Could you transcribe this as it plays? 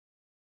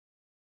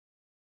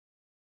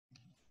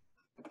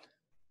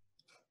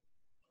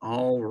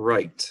All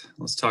right,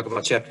 let's talk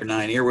about Chapter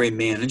 9, Airway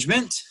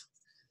Management.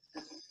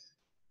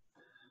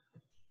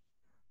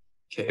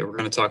 Okay, we're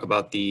going to talk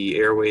about the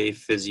airway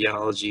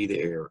physiology,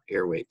 the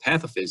airway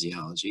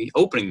pathophysiology,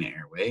 opening the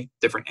airway,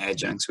 different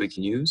adjuncts we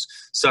can use,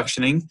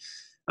 suctioning,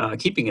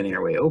 keeping an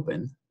airway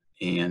open,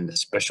 and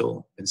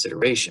special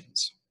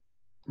considerations.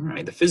 All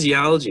right, the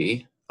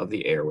physiology of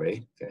the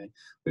airway, okay,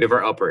 we have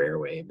our upper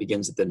airway. It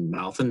begins at the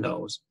mouth and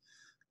nose.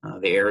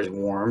 The air is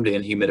warmed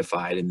and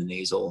humidified in the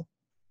nasal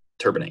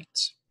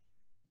turbinates.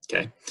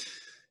 Okay,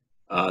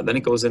 then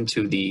it goes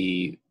into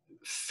the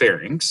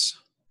pharynx,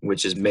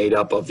 which is made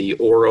up of the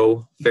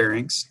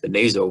oropharynx, the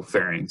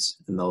nasopharynx,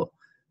 and the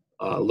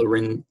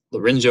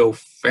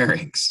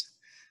laryngopharynx.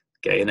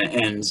 Okay, and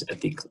it ends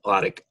at the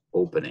glottic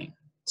opening.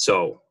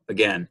 So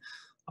again,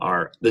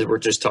 we're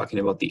just talking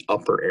about the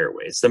upper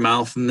airway. It's the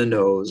mouth and the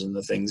nose and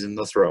the things in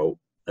the throat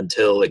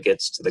until it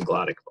gets to the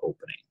glottic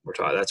opening.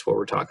 That's what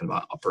we're talking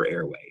about, upper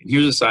airway. And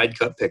here's a side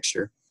cut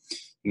picture.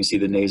 You can see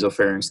the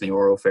nasopharynx and the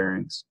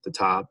oropharynx at the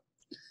top,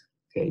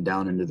 okay,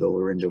 down into the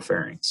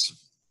laryngopharynx.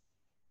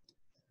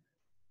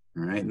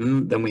 All right,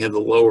 and then we have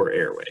the lower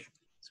airway.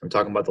 So we're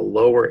talking about the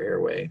lower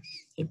airway.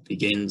 It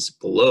begins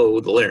below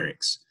the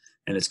larynx,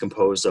 and it's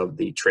composed of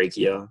the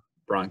trachea,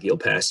 bronchial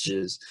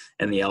passages,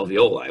 and the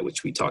alveoli,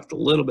 which we talked a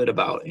little bit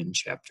about in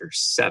Chapter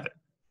 7.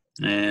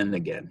 And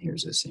again,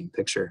 here's the same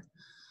picture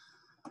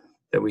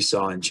that we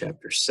saw in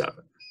Chapter 7.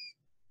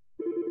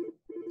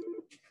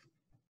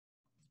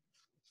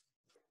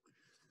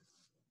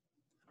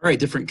 All right,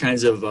 different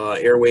kinds of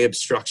airway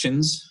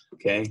obstructions,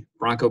 okay?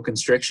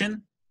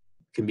 Bronchoconstriction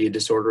can be a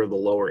disorder of the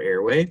lower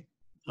airway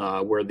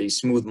where the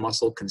smooth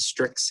muscle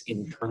constricts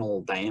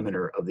internal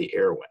diameter of the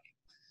airway.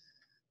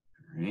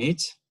 All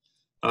right,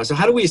 so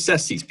how do we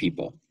assess these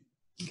people?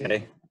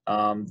 Okay,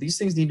 these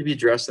things need to be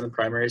addressed in the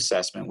primary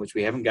assessment, which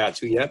we haven't got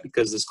to yet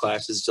because this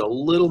class is a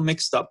little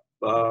mixed up,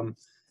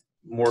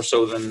 more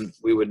so than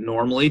we would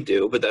normally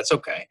do, but that's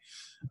okay.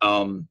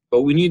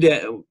 But we need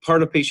to,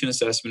 part of patient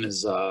assessment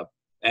is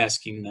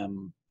asking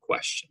them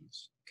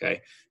questions,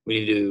 okay? We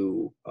need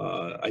to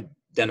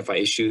identify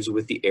issues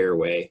with the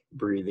airway,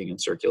 breathing,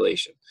 and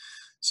circulation.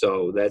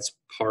 So that's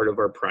part of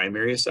our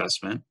primary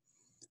assessment.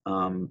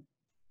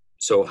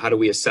 So how do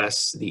we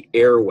assess the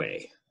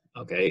airway?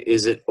 Okay,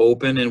 is it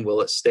open and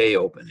will it stay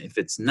open? If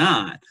it's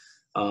not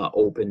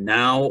open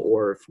now,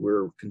 or if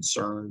we're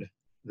concerned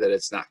that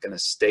it's not going to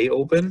stay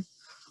open,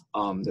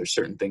 there's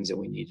certain things that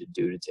we need to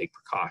do to take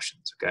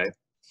precautions, okay?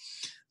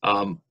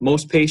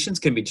 Most patients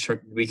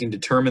we can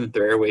determine that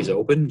their airway is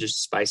open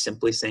just by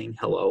simply saying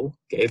hello.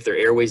 Okay, if their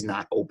airway is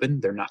not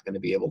open, they're not going to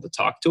be able to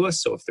talk to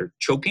us. So if they're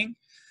choking,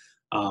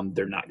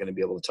 they're not going to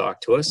be able to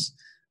talk to us.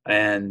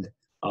 And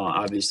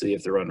obviously,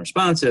 if they're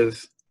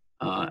unresponsive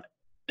and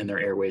their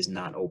airway is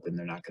not open,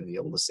 they're not going to be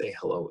able to say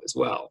hello as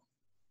well.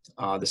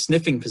 The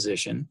sniffing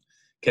position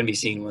can be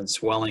seen when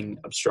swelling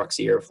obstructs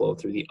the airflow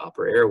through the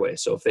upper airway.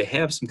 So if they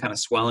have some kind of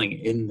swelling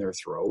in their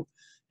throat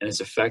and it's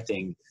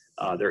affecting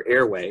their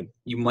airway,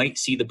 you might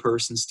see the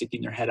person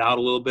sticking their head out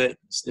a little bit,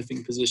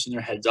 sniffing position, their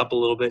heads up a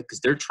little bit,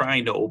 because they're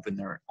trying to open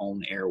their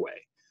own airway.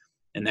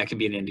 And that can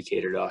be an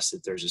indicator to us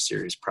that there's a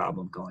serious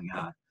problem going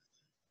on.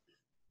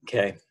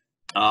 Okay,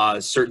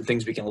 certain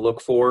things we can look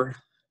for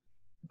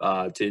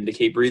to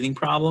indicate breathing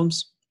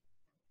problems.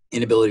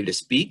 Inability to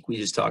speak, we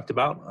just talked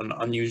about, an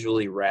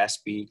unusually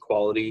raspy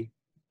quality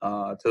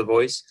to the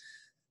voice.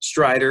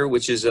 Stridor,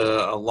 which is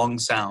a lung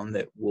sound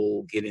that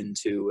we'll get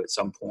into at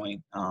some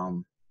point.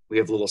 We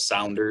have little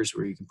sounders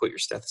where you can put your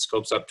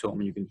stethoscopes up to them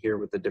and you can hear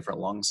what the different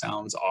lung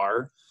sounds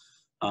are.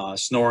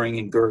 Snoring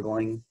and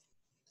gurgling.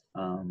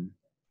 You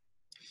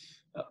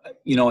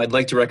know, I'd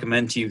like to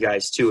recommend to you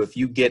guys too, if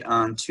you get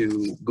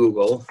onto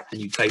Google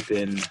and you type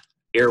in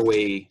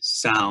airway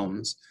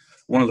sounds,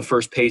 one of the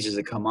first pages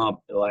that come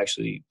up, it'll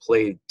actually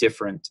play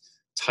different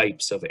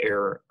types of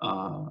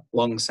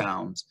lung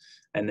sounds,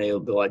 and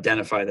they'll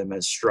identify them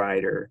as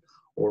stridor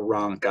or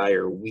ronchi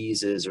or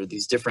wheezes, or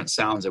these different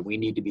sounds that we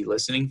need to be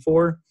listening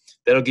for.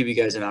 That'll give you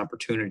guys an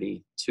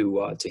opportunity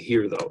to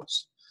hear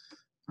those.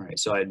 All right,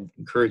 so I'd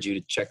encourage you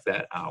to check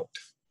that out.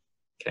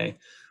 Okay,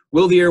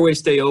 will the airway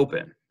stay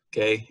open?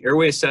 Okay,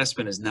 airway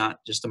assessment is not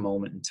just a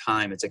moment in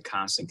time, it's a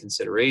constant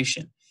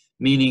consideration,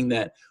 meaning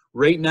that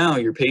right now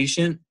your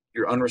patient,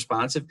 your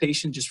unresponsive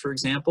patient, just for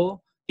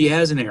example, he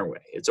has an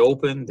airway, it's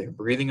open, they're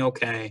breathing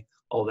okay,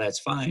 all that's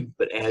fine,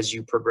 but as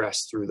you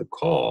progress through the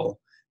call,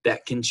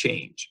 that can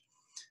change.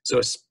 So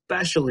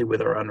especially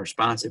with our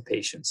unresponsive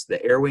patients,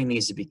 the airway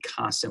needs to be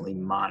constantly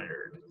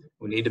monitored.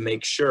 We need to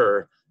make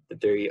sure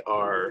that the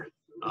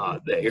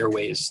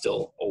airway is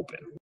still open.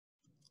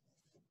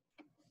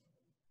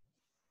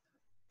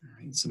 All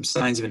right, some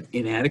signs of an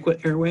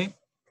inadequate airway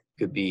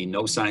could be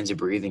no signs of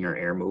breathing or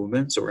air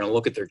movement. So we're going to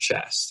look at their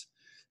chest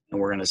and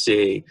we're going to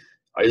see,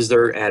 is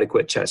there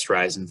adequate chest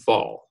rise and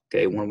fall?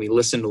 Okay, when we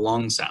listen to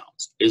lung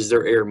sounds, is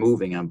there air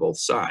moving on both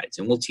sides?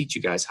 And we'll teach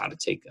you guys how to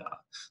take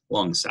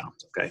lung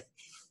sounds, okay?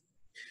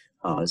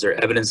 Is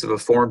there evidence of a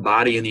foreign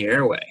body in the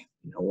airway?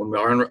 You know, when we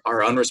are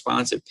our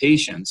unresponsive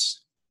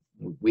patients,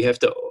 we have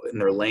to, and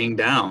they're laying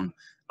down,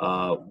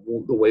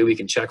 the way we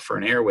can check for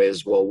an airway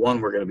is, well,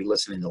 one, we're going to be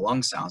listening to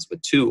lung sounds,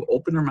 but two,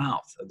 open their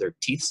mouth. Are their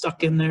teeth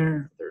stuck in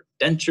there? Their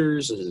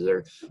dentures? Is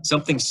there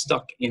something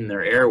stuck in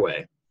their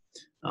airway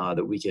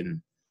that we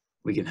can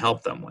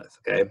help them with?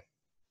 Okay.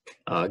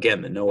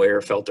 Again, the no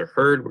air felt or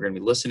heard. We're going to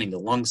be listening to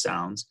lung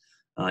sounds,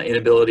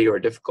 inability or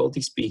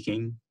difficulty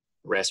speaking,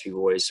 raspy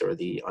voice, or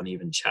the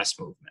uneven chest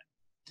movement.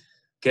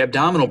 Okay,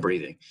 abdominal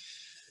breathing.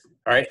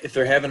 All right, if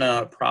they're having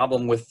a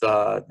problem with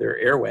their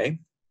airway,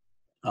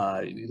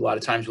 a lot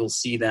of times we'll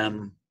see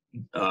them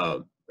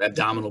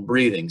abdominal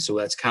breathing. So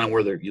that's kind of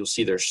where you'll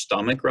see their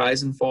stomach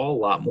rise and fall a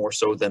lot more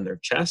so than their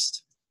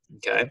chest.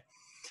 Okay.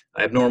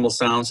 Abnormal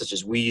sounds such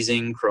as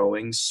wheezing,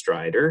 crowing,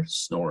 stridor,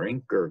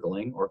 snoring,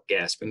 gurgling, or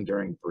gasping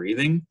during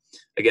breathing.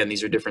 Again,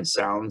 these are different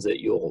sounds that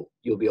you'll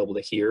be able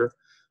to hear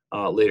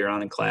later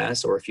on in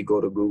class, or if you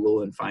go to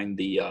Google and find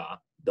the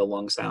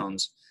lung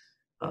sounds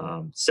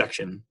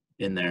section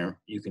in there,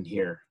 you can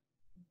hear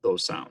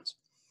those sounds.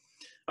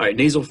 All right,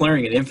 nasal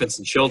flaring in infants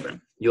and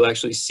children. You'll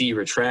actually see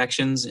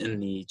retractions in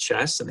the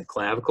chest and the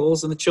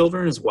clavicles in the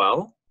children as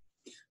well.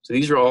 So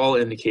these are all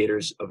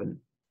indicators of an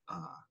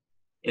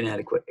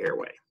inadequate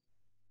airway.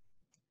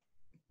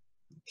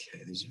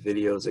 Okay, these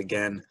videos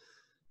again,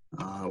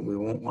 we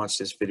won't watch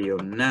this video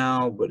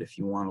now, but if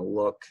you want to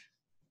look,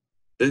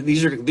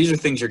 these are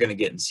things you're going to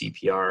get in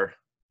CPR,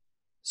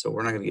 so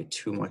we're not going to get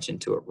too much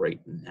into it right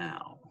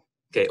now.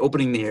 Okay,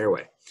 opening the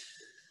airway.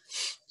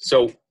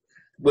 So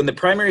when the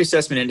primary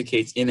assessment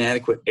indicates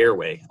inadequate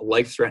airway, a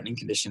life-threatening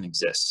condition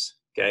exists.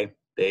 Okay,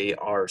 they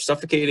are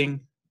suffocating,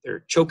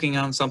 they're choking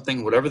on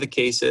something, whatever the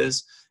case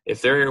is.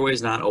 If their airway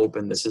is not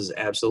open, this is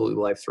absolutely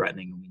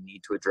life-threatening, and we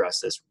need to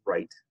address this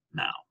right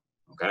now.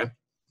 Okay.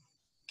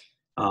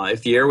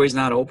 If the airway is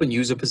not open,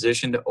 use a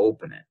position to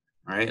open it.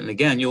 All right. And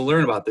again, you'll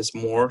learn about this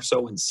more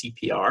so in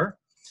CPR,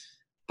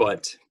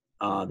 but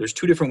there's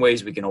two different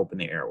ways we can open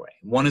the airway.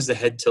 One is the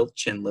head tilt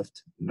chin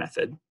lift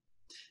method,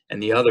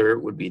 and the other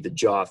would be the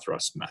jaw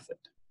thrust method.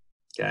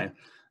 Okay.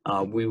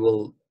 We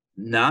will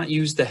not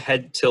use the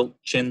head tilt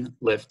chin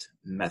lift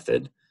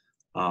method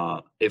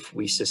if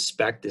we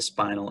suspect a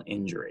spinal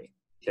injury.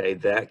 Okay.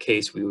 That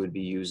case, we would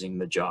be using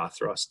the jaw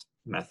thrust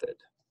method.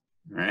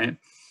 All right.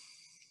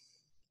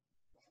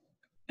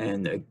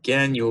 And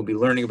again, you will be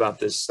learning about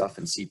this stuff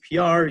in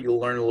CPR. You'll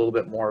learn a little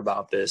bit more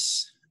about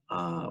this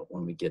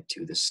when we get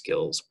to the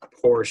skills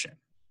portion.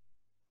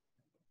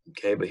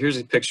 Okay, but here's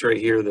a picture right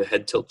here, the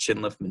head tilt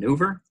chin lift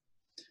maneuver.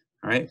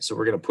 All right, so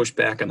we're going to push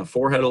back on the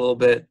forehead a little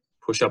bit,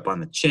 push up on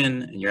the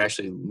chin, and you're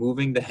actually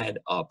moving the head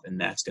up, and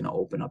that's going to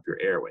open up your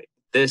airway.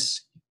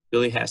 This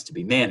really has to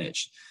be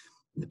managed.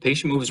 If the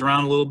patient moves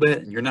around a little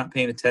bit and you're not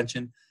paying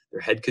attention,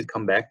 their head could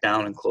come back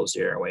down and close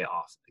the airway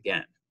off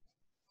again.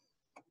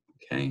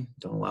 Okay,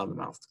 don't allow the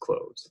mouth to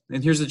close.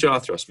 And here's the jaw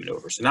thrust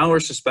maneuver. So now we're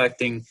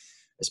suspecting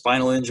a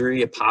spinal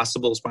injury, a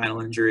possible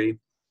spinal injury,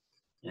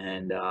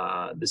 and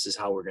this is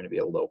how we're going to be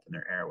able to open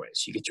their airway.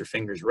 So you get your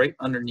fingers right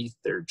underneath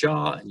their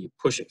jaw and you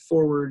push it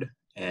forward.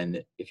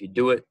 And if you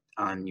do it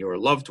on your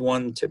loved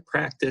one to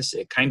practice,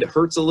 it kind of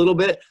hurts a little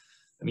bit.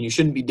 I mean, you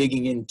shouldn't be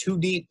digging in too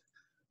deep,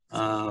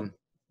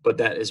 but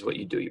that is what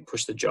you do. You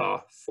push the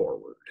jaw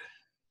forward.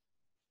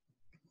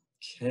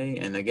 Okay,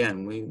 and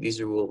again,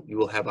 you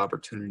will have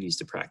opportunities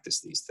to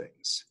practice these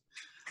things.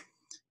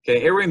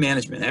 Okay, airway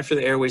management. After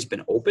the airway's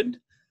been opened,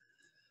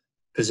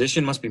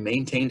 position must be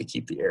maintained to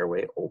keep the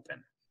airway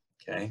open.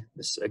 Okay,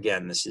 this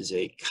is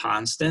a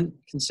constant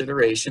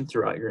consideration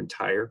throughout your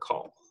entire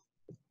call.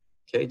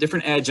 Okay,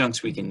 different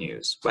adjuncts we can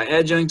use. By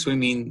adjuncts, we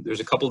mean there's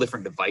a couple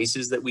different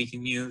devices that we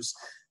can use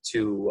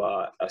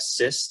to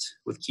assist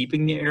with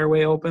keeping the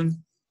airway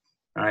open.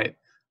 All right,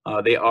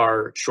 they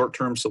are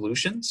short-term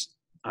solutions.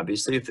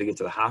 Obviously, if they get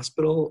to the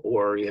hospital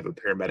or you have a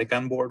paramedic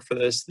on board for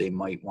this, they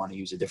might want to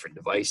use a different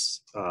device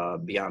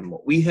beyond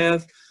what we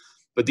have.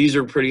 But these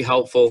are pretty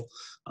helpful.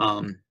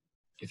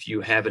 If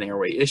you have an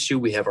airway issue,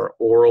 we have our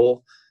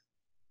oral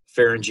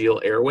pharyngeal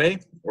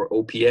airway, or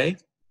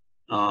OPA.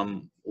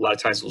 A lot of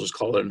times we'll just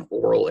call it an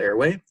oral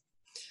airway,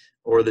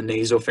 or the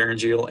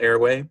nasopharyngeal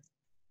airway,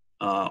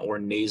 or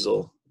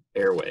nasal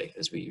airway,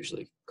 as we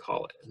usually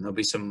call it. And there'll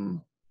be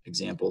some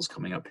examples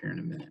coming up here in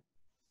a minute.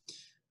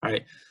 All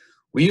right.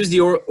 We use the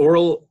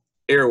oral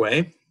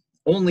airway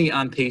only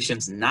on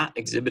patients not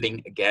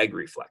exhibiting a gag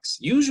reflex.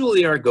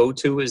 Usually our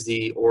go-to is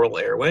the oral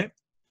airway.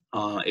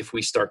 If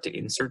we start to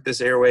insert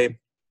this airway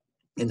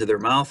into their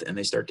mouth and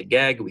they start to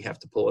gag, we have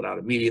to pull it out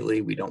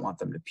immediately. We don't want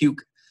them to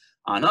puke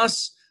on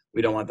us.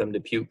 We don't want them to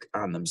puke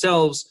on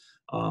themselves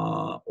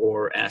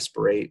or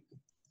aspirate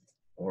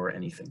or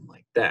anything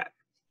like that.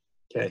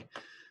 Okay.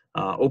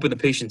 Open the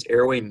patient's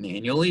airway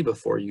manually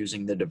before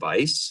using the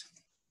device.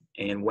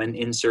 And when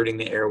inserting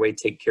the airway,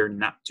 take care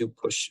not to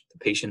push the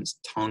patient's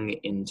tongue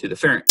into the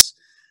pharynx.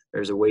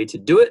 There's a way to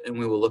do it, and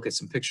we will look at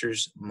some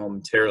pictures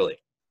momentarily.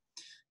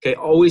 Okay,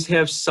 always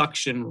have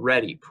suction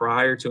ready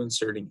prior to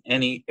inserting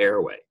any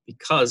airway,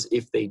 because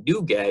if they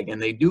do gag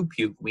and they do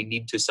puke, we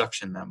need to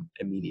suction them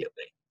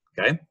immediately.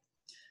 Okay,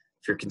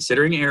 if you're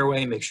considering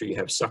airway, make sure you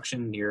have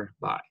suction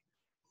nearby.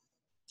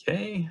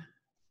 Okay,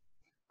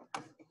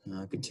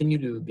 Continue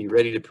to be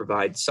ready to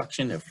provide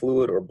suction if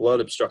fluid or blood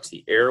obstructs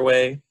the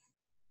airway.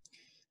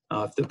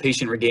 If the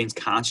patient regains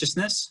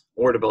consciousness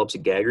or develops a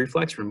gag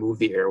reflex, remove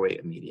the airway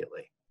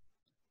immediately.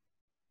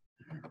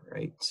 All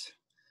right.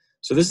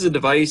 So this is a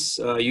device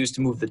used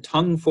to move the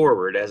tongue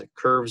forward as it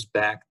curves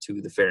back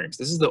to the pharynx.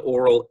 This is the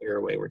oral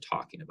airway we're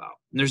talking about.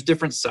 And there's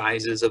different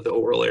sizes of the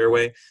oral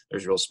airway.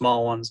 There's real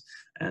small ones,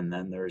 and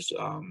then there's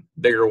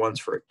bigger ones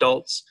for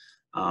adults.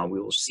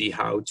 We will see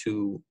how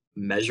to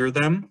measure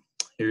them.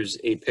 Here's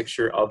a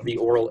picture of the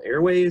oral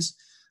airways.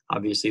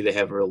 Obviously, they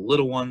have real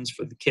little ones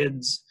for the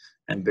kids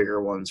and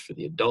bigger ones for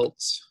the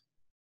adults.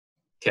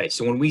 Okay,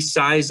 so when we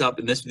size up,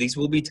 and these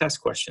will be test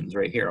questions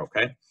right here,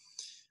 okay?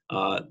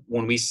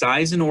 When we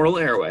size an oral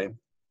airway,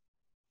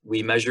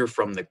 we measure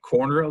from the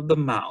corner of the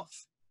mouth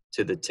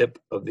to the tip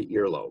of the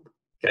earlobe,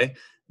 okay?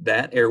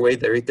 That airway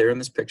right there in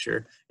this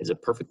picture is a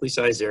perfectly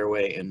sized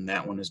airway, and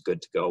that one is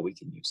good to go. We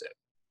can use it,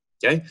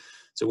 okay?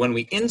 So when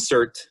we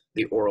insert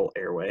the oral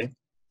airway,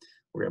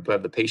 we're going to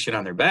have the patient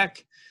on their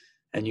back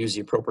and use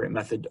the appropriate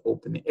method to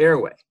open the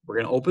airway. We're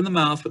going to open the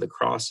mouth with a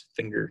cross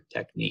finger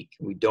technique.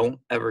 We don't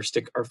ever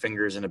stick our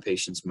fingers in a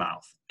patient's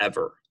mouth,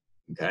 ever,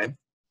 okay?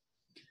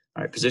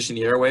 All right, position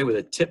the airway with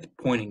a tip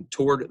pointing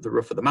toward the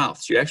roof of the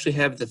mouth. So you actually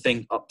have the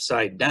thing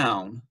upside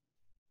down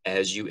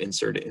as you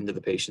insert it into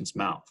the patient's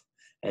mouth.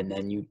 And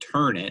then you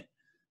turn it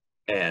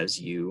as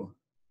you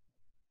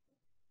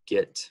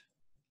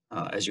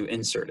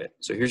insert it.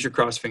 So here's your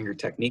cross finger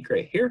technique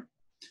right here.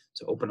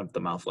 So open up the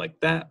mouth like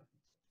that.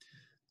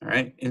 All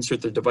right,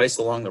 insert the device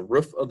along the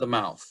roof of the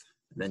mouth.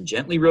 And then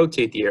gently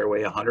rotate the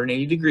airway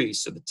 180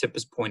 degrees so the tip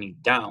is pointing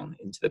down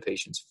into the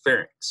patient's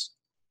pharynx.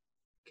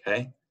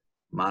 Okay.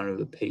 Monitor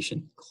the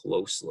patient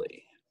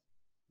closely.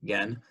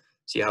 Again,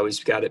 see how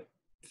he's got it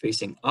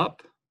facing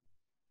up?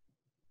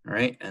 All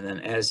right, and then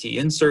as he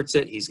inserts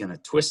it, he's gonna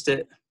twist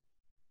it,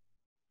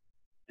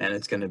 and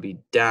it's gonna be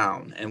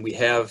down. And we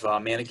have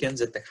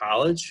mannequins at the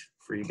college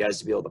for you guys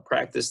to be able to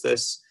practice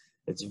this.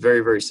 It's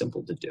very, very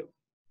simple to do,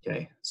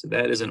 okay? So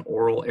that is an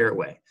oral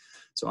airway.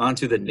 So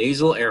onto the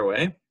nasal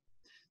airway.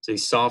 It's a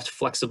soft,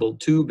 flexible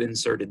tube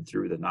inserted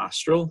through the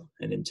nostril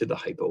and into the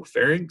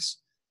hypopharynx.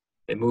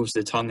 It moves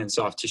the tongue and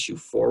soft tissue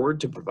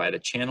forward to provide a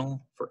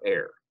channel for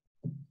air.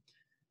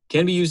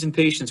 Can be used in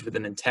patients with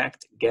an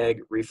intact gag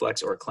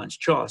reflex or a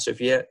clenched jaw. So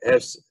if you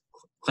have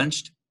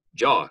clenched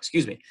jaw,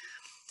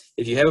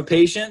 if you have a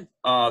patient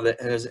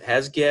that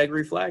has gag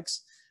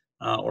reflex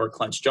or a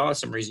clenched jaw,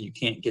 some reason you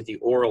can't get the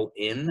oral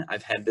in.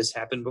 I've had this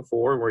happen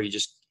before where you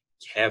just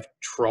have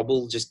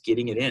trouble just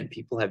getting it in.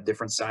 People have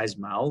different sized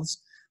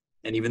mouths,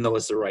 and even though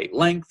it's the right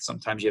length,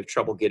 sometimes you have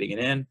trouble getting it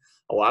in.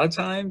 A lot of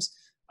times,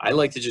 I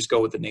like to just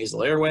go with the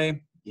nasal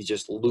airway. You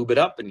just lube it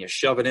up and you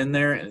shove it in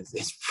there, and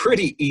it's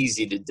pretty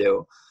easy to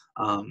do.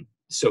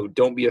 So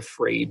don't be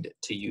afraid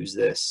to use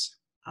this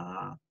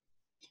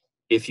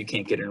if you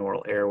can't get an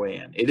oral airway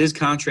in. It is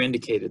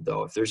contraindicated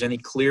though. If there's any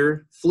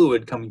clear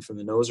fluid coming from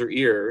the nose or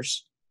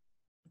ears,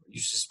 you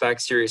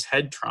suspect serious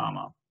head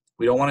trauma,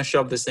 we don't want to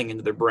shove this thing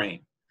into their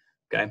brain,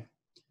 okay?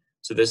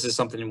 So this is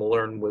something we'll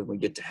learn when we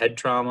get to head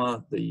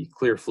trauma, the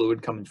clear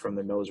fluid coming from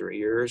the nose or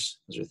ears.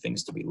 Those are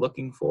things to be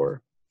looking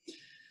for.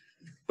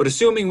 But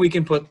assuming we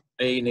can put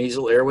a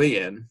nasal airway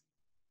in,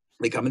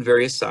 they come in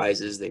various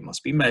sizes, they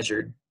must be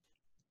measured,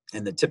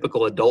 and the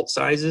typical adult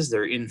sizes,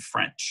 they're in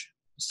French.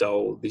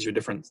 So these are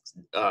different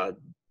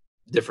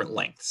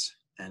lengths,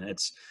 and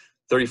it's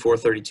 34,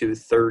 32,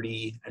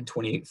 30, and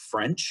 28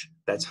 French.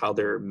 That's how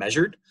they're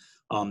measured.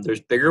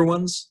 There's bigger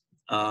ones,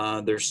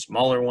 there's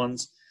smaller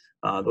ones.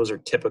 Those are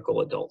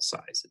typical adult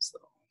sizes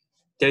though.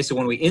 Okay, so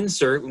when we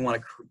insert, we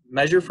want to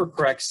measure for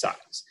correct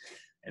size.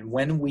 And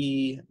when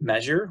we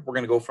measure, we're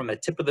going to go from the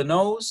tip of the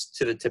nose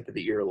to the tip of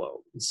the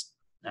earlobe.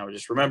 Now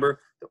just remember,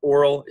 the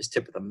oral is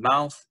tip of the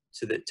mouth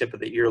to the tip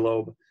of the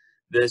earlobe.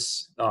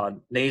 This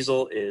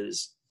nasal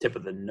is tip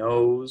of the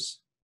nose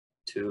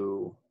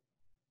to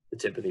the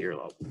tip of the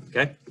earlobe,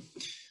 okay?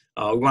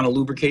 We want to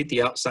lubricate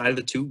the outside of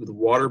the tube with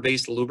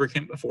water-based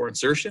lubricant before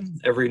insertion.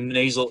 Every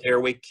nasal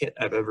airway kit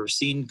I've ever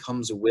seen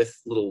comes with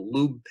little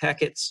lube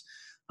packets.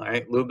 All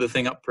right, lube the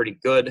thing up pretty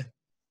good.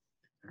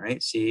 All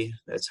right, see,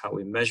 that's how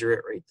we measure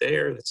it right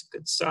there. That's a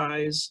good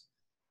size.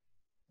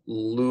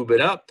 Lube it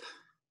up.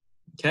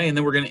 Okay, and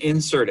then we're going to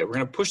insert it. We're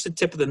going to push the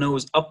tip of the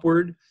nose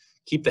upward,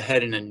 keep the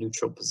head in a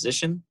neutral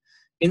position,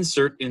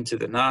 insert into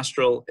the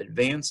nostril,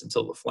 advance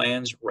until the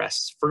flange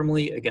rests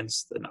firmly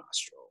against the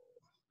nostril.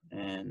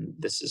 And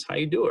this is how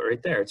you do it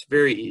right there. It's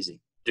very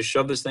easy. Just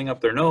shove this thing up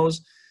their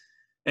nose,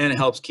 and it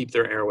helps keep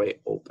their airway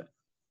open.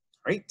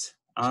 All right,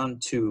 on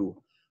to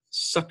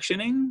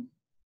suctioning.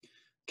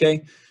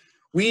 Okay.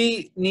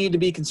 We need to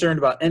be concerned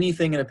about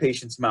anything in a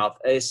patient's mouth,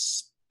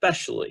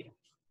 especially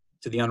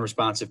to the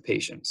unresponsive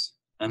patients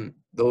and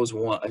those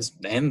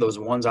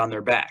ones on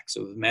their back.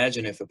 So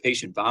imagine if a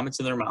patient vomits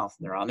in their mouth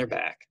and they're on their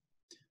back,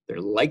 they're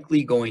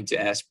likely going to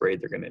aspirate.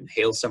 They're going to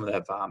inhale some of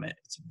that vomit.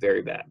 It's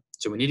very bad.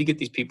 So we need to get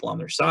these people on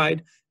their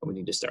side, and we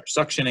need to start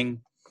suctioning.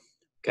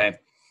 Okay.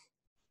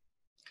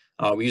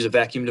 We use a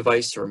vacuum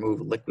device to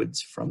remove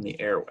liquids from the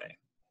airway.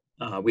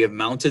 We have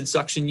mounted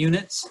suction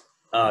units.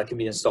 Can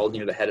be installed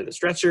near the head of the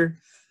stretcher.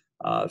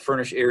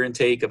 Furnish air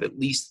intake of at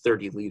least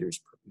 30 liters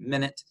per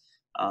minute,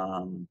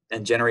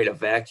 and generate a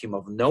vacuum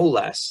of no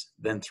less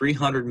than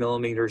 300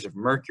 millimeters of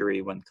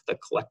mercury when the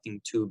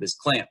collecting tube is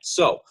clamped.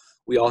 So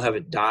we all have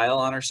a dial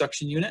on our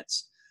suction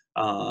units,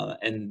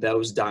 and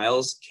those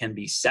dials can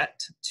be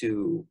set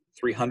to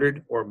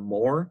 300 or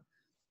more,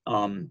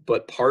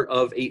 but part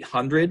of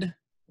 800,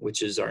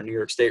 which is our New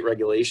York State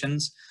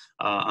regulations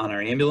on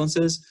our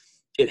ambulances,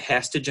 it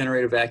has to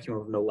generate a vacuum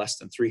of no less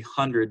than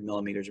 300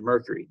 millimeters of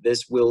mercury.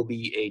 This will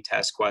be a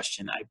test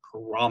question, I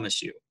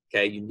promise you.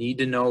 Okay, you need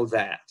to know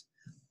that.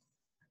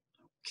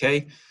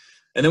 Okay,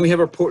 and then we have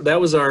our that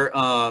was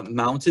our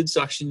mounted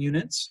suction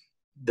units.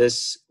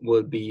 This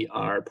would be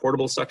our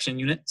portable suction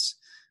units.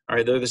 All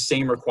right, they're the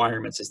same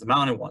requirements as the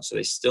mounted ones, so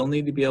they still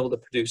need to be able to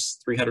produce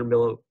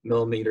 300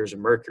 millimeters of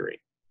mercury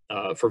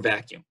for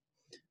vacuum.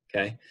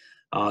 Okay,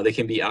 they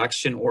can be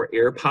oxygen or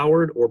air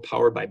powered or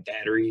powered by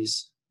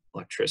batteries,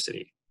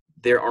 electricity.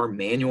 There are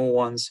manual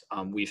ones.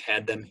 We've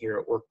had them here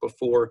at work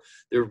before.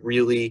 They're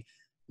really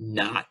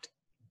not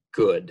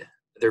good.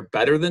 They're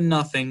better than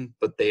nothing,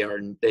 but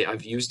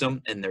I've used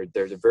them and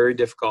they're very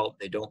difficult.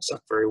 They don't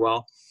suck very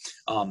well.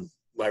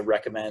 What I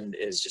recommend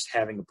is just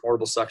having the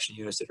portable suction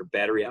units that are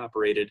battery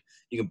operated.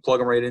 You can plug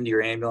them right into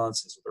your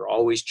ambulance, so they're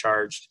always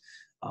charged,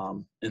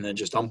 and then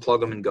just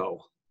unplug them and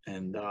go.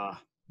 And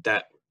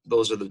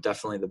those are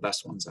definitely the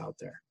best ones out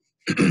there.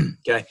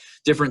 Okay,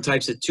 different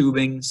types of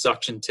tubing,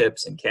 suction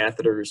tips, and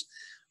catheters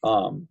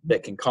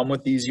that can come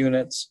with these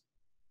units.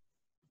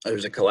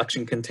 There's a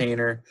collection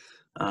container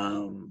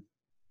on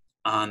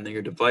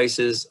your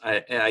devices.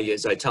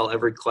 As I tell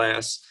every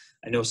class,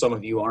 I know some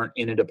of you aren't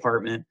in a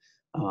department,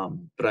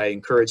 but I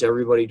encourage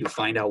everybody to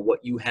find out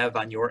what you have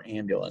on your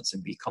ambulance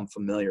and become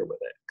familiar with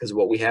it. Because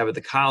what we have at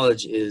the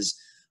college is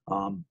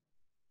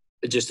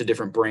just a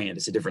different brand.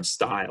 It's a different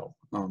style.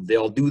 They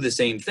all do the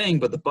same thing,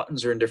 but the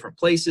buttons are in different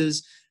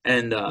places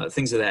and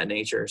things of that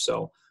nature.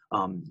 So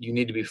you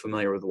need to be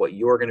familiar with what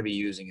you're going to be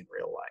using in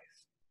real life.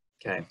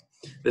 Okay,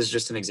 this is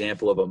just an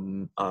example of a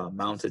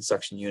mounted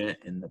suction unit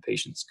in the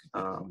patient's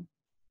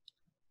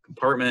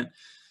compartment.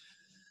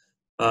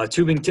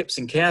 Tubing tips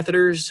and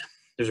catheters.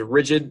 There's a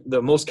rigid,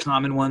 the most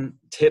common one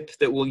tip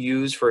that we'll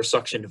use for a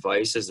suction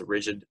device is the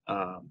rigid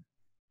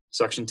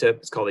suction tip.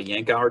 It's called a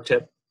Yankauer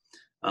tip.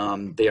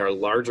 They are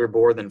larger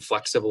bore than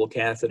flexible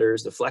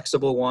catheters. The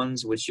flexible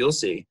ones, which you'll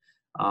see,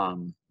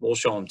 we'll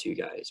show them to you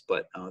guys,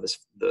 but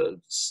the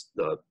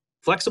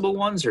flexible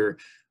ones are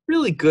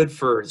really good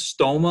for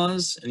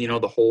stomas and,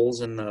 the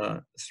holes in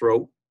the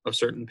throat of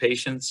certain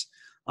patients.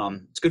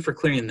 It's good for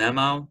clearing them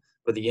out,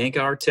 but the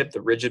Yankauer tip,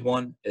 the rigid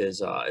one,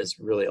 is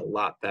really a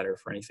lot better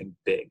for anything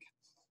big.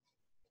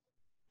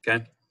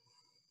 Okay.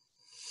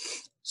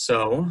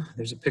 So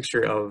there's a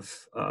picture of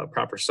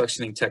proper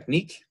suctioning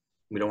technique.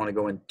 We don't want to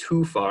go in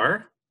too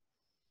far,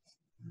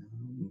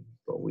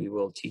 but we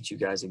will teach you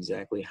guys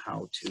exactly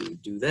how to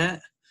do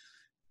that.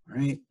 All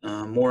right,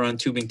 more on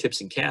tubing tips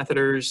and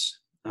catheters.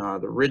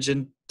 The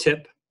rigid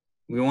tip,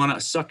 we want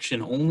to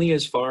suction only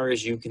as far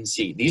as you can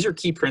see. These are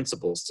key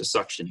principles to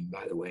suctioning,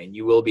 by the way, and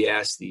you will be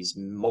asked these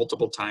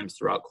multiple times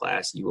throughout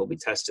class. You will be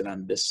tested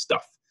on this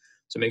stuff,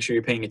 so make sure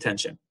you're paying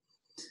attention.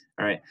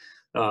 All right,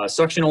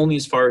 suction only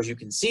as far as you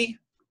can see.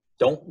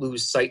 Don't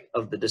lose sight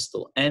of the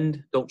distal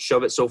end. Don't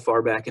shove it so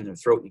far back in their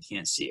throat you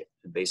can't see it.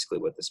 That's basically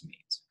what this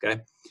means,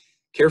 okay?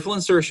 Careful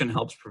insertion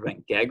helps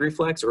prevent gag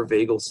reflex or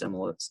vagal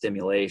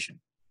stimulation,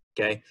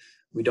 okay?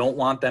 We don't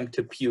want them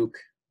to puke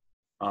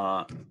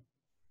or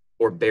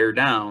bear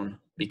down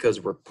because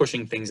we're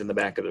pushing things in the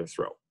back of their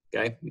throat,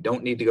 okay? We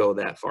don't need to go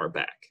that far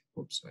back.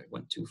 Oops, I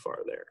went too far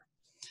there.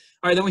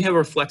 All right, then we have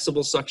our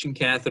flexible suction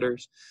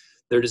catheters.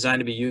 They're designed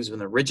to be used when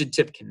the rigid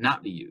tip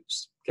cannot be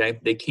used. Okay,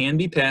 they can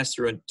be passed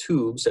through a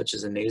tube such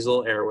as a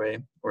nasal airway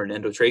or an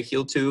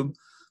endotracheal tube.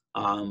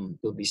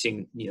 You'll be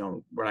seeing,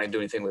 we're not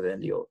doing anything with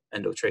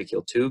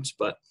endotracheal tubes,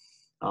 but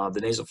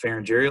the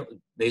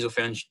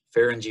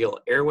nasopharyngeal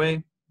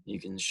airway, you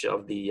can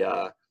shove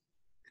the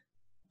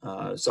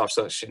soft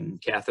suction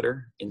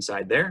catheter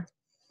inside there.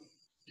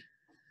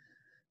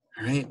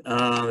 All right,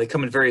 they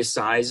come in various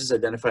sizes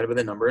identified by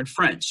the number in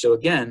French. So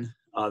again,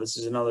 this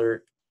is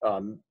another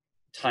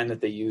time that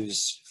they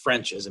use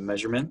French as a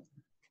measurement.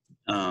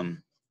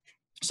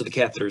 So the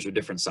catheters are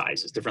different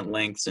sizes, different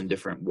lengths, and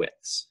different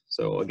widths.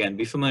 So again,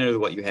 be familiar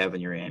with what you have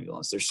in your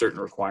ambulance. There's certain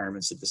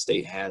requirements that the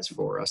state has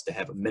for us to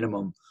have a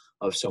minimum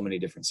of so many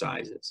different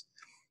sizes.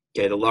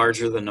 Okay, the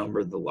larger the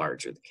number, the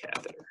larger the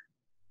catheter.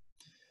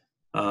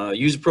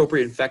 Use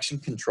appropriate infection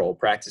control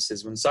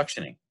practices when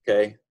suctioning.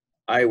 Okay,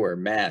 eyewear,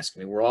 mask. I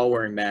mean, we're all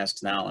wearing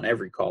masks now on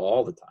every call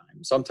all the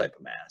time, some type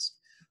of mask.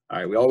 All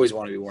right, we always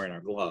want to be wearing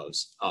our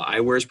gloves.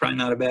 Eyewear is probably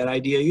not a bad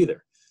idea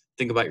either.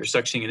 Think about your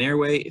suctioning and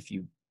airway. If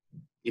you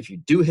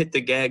do hit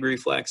the gag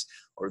reflex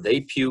or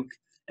they puke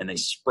and they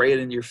spray it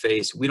in your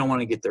face, we don't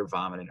want to get their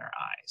vomit in our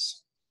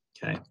eyes,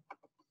 okay?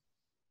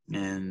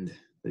 And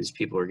these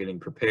people are getting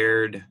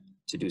prepared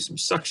to do some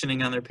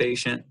suctioning on their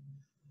patient.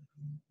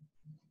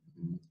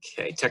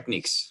 Okay,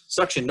 techniques.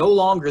 Suction no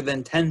longer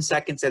than 10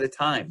 seconds at a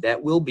time.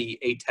 That will be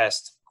a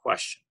test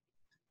question.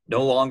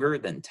 No longer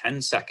than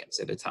 10 seconds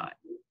at a time.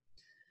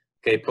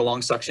 Okay,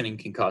 prolonged suctioning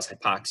can cause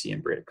hypoxia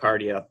and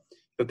bradycardia.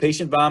 If a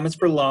patient vomits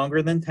for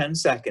longer than 10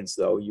 seconds,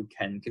 though, you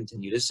can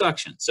continue to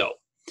suction. So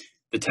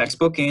the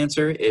textbook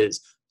answer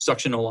is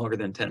suction no longer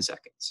than 10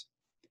 seconds.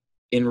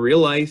 In real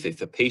life,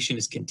 if a patient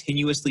is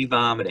continuously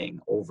vomiting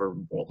over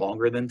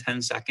longer than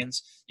 10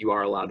 seconds, you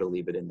are allowed to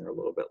leave it in there a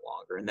little bit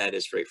longer, and that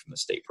is straight from the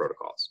state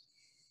protocols.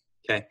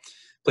 Okay,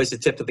 place the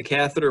tip of the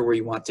catheter where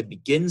you want to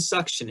begin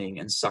suctioning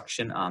and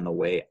suction on the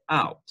way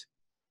out.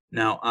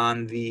 Now,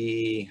 on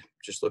the,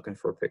 just looking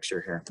for a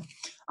picture here,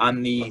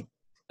 on the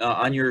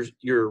on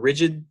your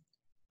rigid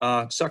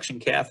suction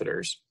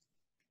catheters,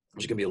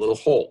 there's going to be a little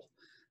hole.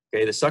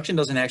 Okay, the suction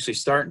doesn't actually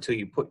start until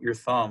you put your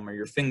thumb or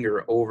your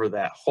finger over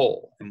that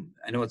hole. And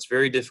I know it's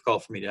very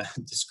difficult for me to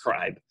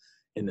describe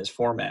in this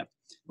format.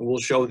 We'll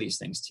show these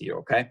things to you,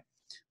 okay?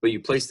 But you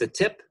place the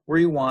tip where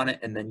you want it,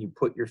 and then you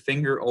put your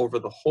finger over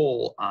the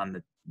hole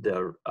on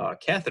the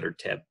catheter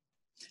tip,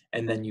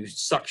 and then you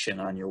suction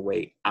on your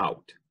way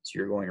out. So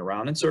you're going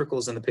around in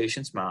circles in the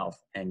patient's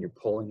mouth, and you're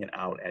pulling it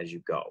out as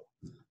you go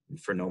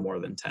for no more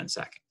than 10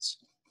 seconds,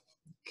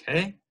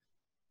 okay?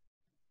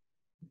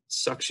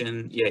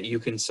 Suction, yeah, you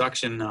can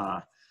suction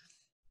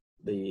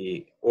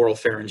the oral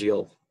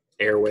pharyngeal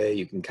airway.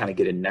 You can kind of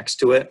get in next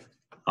to it.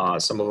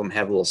 Some of them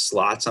have little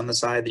slots on the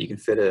side that you can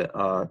fit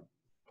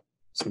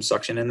some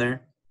suction in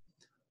there.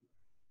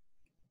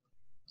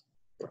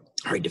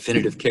 All right,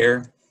 definitive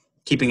care,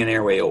 keeping an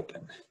airway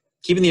open.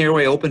 Keeping the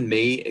airway open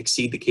may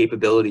exceed the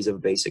capabilities of a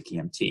basic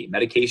EMT.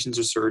 Medications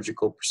or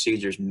surgical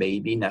procedures may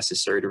be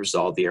necessary to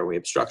resolve the airway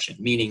obstruction,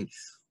 meaning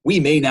we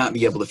may not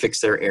be able to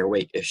fix their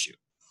airway issue.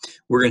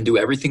 We're going to do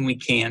everything we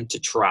can to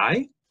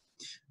try,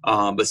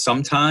 but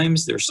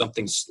sometimes there's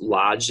something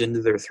lodged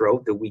into their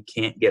throat that we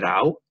can't get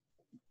out.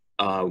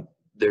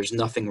 There's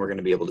nothing we're going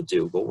to be able to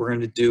do, but we're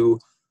going to do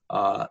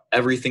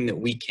everything that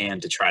we can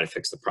to try to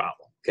fix the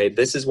problem. Okay,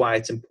 this is why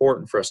it's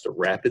important for us to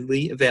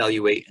rapidly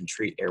evaluate and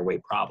treat airway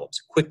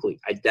problems. Quickly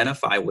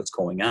identify what's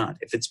going on.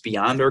 If it's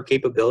beyond our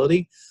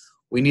capability,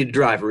 we need to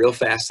drive real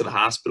fast to the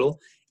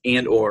hospital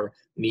and or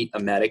meet a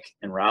medic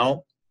en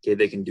route. Okay,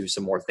 they can do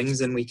some more things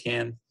than we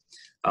can.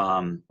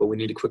 But we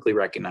need to quickly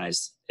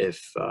recognize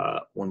if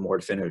when more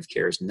definitive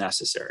care is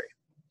necessary.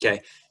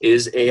 Okay,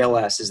 is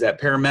that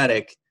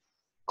paramedic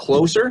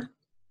closer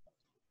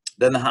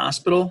than the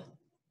hospital,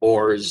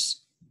 or is,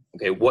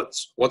 okay,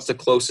 what's the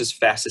closest,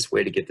 fastest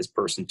way to get this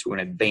person to an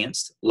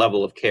advanced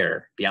level of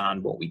care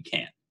beyond what we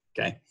can?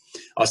 Okay,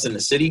 us in the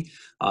city,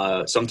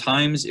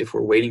 sometimes if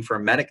we're waiting for a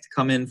medic to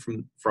come in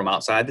from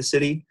outside the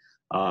city,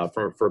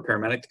 for a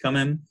paramedic to come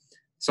in,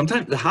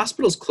 sometimes the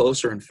hospital's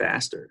closer and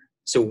faster.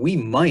 So we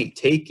might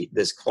take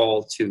this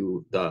call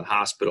to the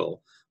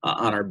hospital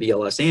on our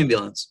BLS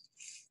ambulance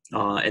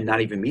and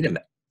not even meet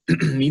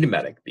a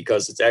medic,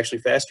 because it's actually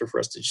faster for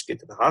us to just get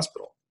to the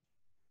hospital.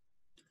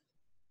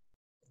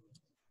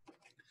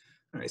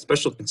 All right,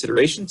 special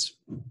considerations.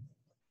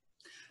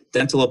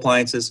 Dental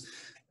appliances.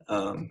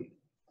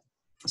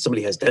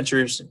 Somebody has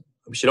dentures,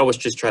 we should always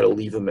just try to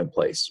leave them in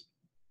place.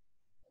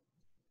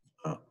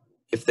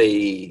 If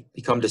they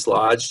become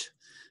dislodged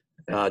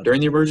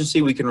during the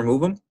emergency, we can remove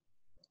them.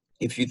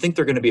 If you think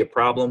they're going to be a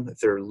problem, if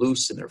they're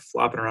loose and they're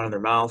flopping around in their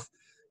mouth,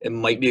 it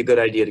might be a good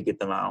idea to get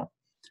them out.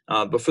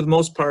 But for the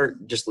most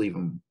part, just leave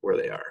them where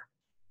they are.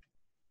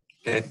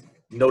 Okay.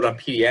 Note on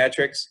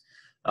pediatrics,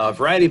 a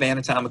variety of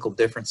anatomical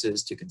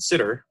differences to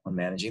consider when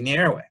managing the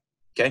airway.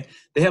 Okay.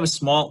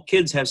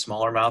 Kids have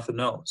smaller mouth and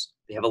nose.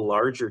 They have a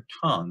larger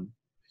tongue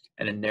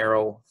and a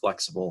narrow,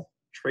 flexible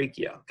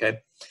trachea.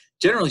 Okay.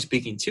 Generally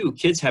speaking, too,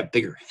 kids have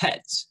bigger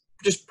heads,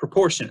 just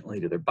proportionately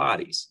to their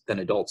bodies, than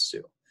adults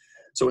do.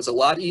 So it's a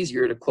lot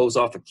easier to close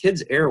off a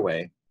kid's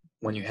airway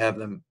when you have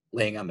them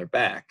laying on their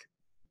back,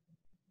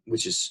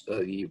 which is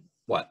the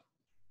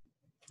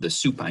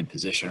supine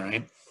position,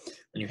 right?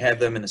 When you have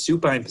them in the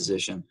supine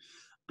position,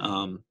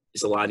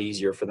 it's a lot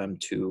easier for them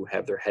to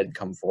have their head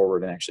come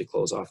forward and actually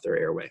close off their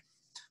airway.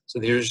 So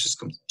there's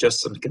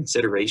just some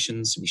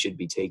considerations we should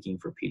be taking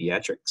for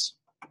pediatrics.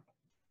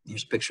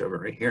 Here's a picture of it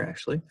right here,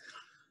 actually.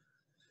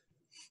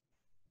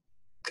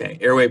 Okay,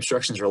 airway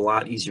obstructions are a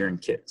lot easier in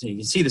kids. You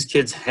can see this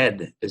kid's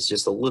head is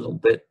just a little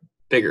bit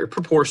bigger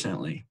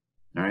proportionately,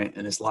 all right?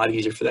 And it's a lot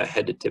easier for that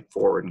head to tip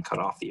forward and cut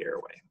off the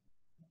airway.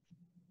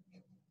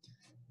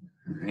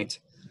 All right.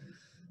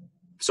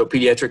 So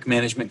pediatric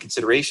management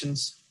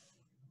considerations,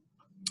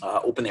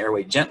 open the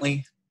airway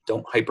gently.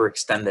 Don't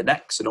hyperextend the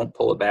neck, so don't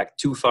pull it back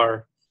too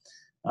far.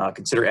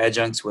 Consider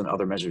adjuncts when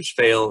other measures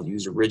fail.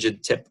 Use a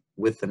rigid tip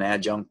with an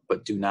adjunct,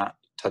 but do not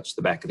touch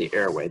the back of the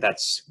airway.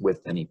 That's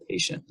with any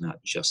patient,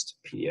 not just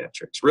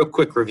pediatrics. Real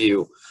quick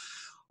review.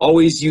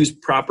 Always use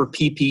proper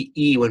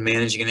PPE when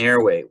managing an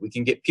airway. We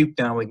can get puked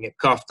on, we can get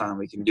coughed on,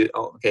 we can do,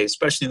 okay,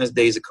 especially in these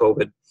days of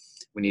COVID,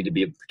 we need to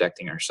be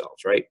protecting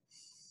ourselves, right?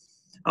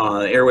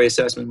 Airway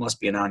assessment must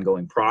be an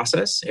ongoing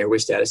process. Airway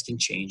status can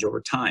change over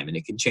time, and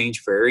it can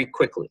change very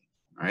quickly,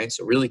 all right?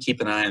 So really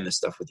keep an eye on this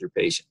stuff with your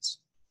patients.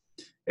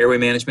 Airway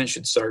management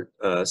should start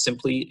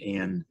simply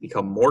and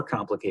become more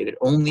complicated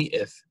only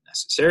if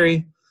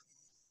necessary.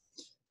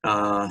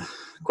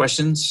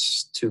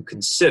 Questions to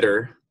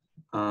consider.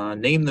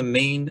 Name the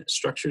main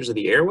structures of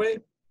the airway.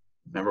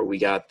 Remember, we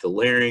got the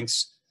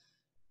larynx,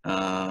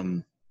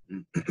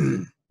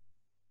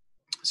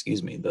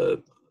 excuse me,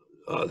 the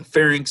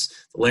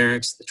pharynx, the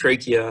larynx, the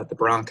trachea, the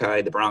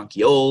bronchi, the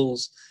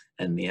bronchioles,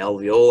 and the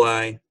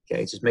alveoli.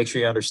 Okay, just make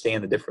sure you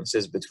understand the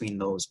differences between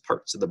those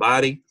parts of the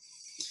body.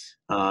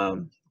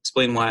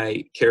 Explain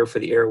why care for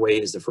the airway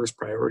is the first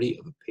priority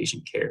of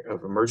patient care,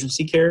 of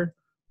emergency care.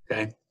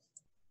 Okay,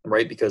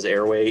 right? Because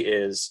airway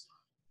is,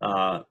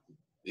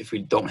 if we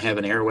don't have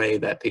an airway,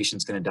 that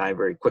patient's going to die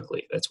very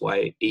quickly. That's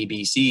why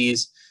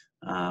ABCs,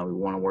 we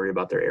want to worry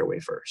about their airway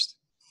first.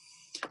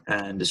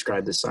 And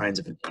describe the signs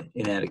of an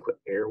inadequate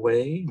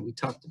airway. We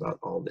talked about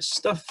all this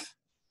stuff.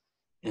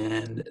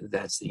 And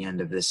that's the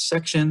end of this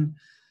section.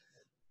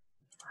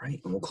 All right,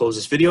 and we'll close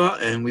this video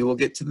out and we will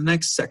get to the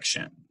next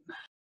section.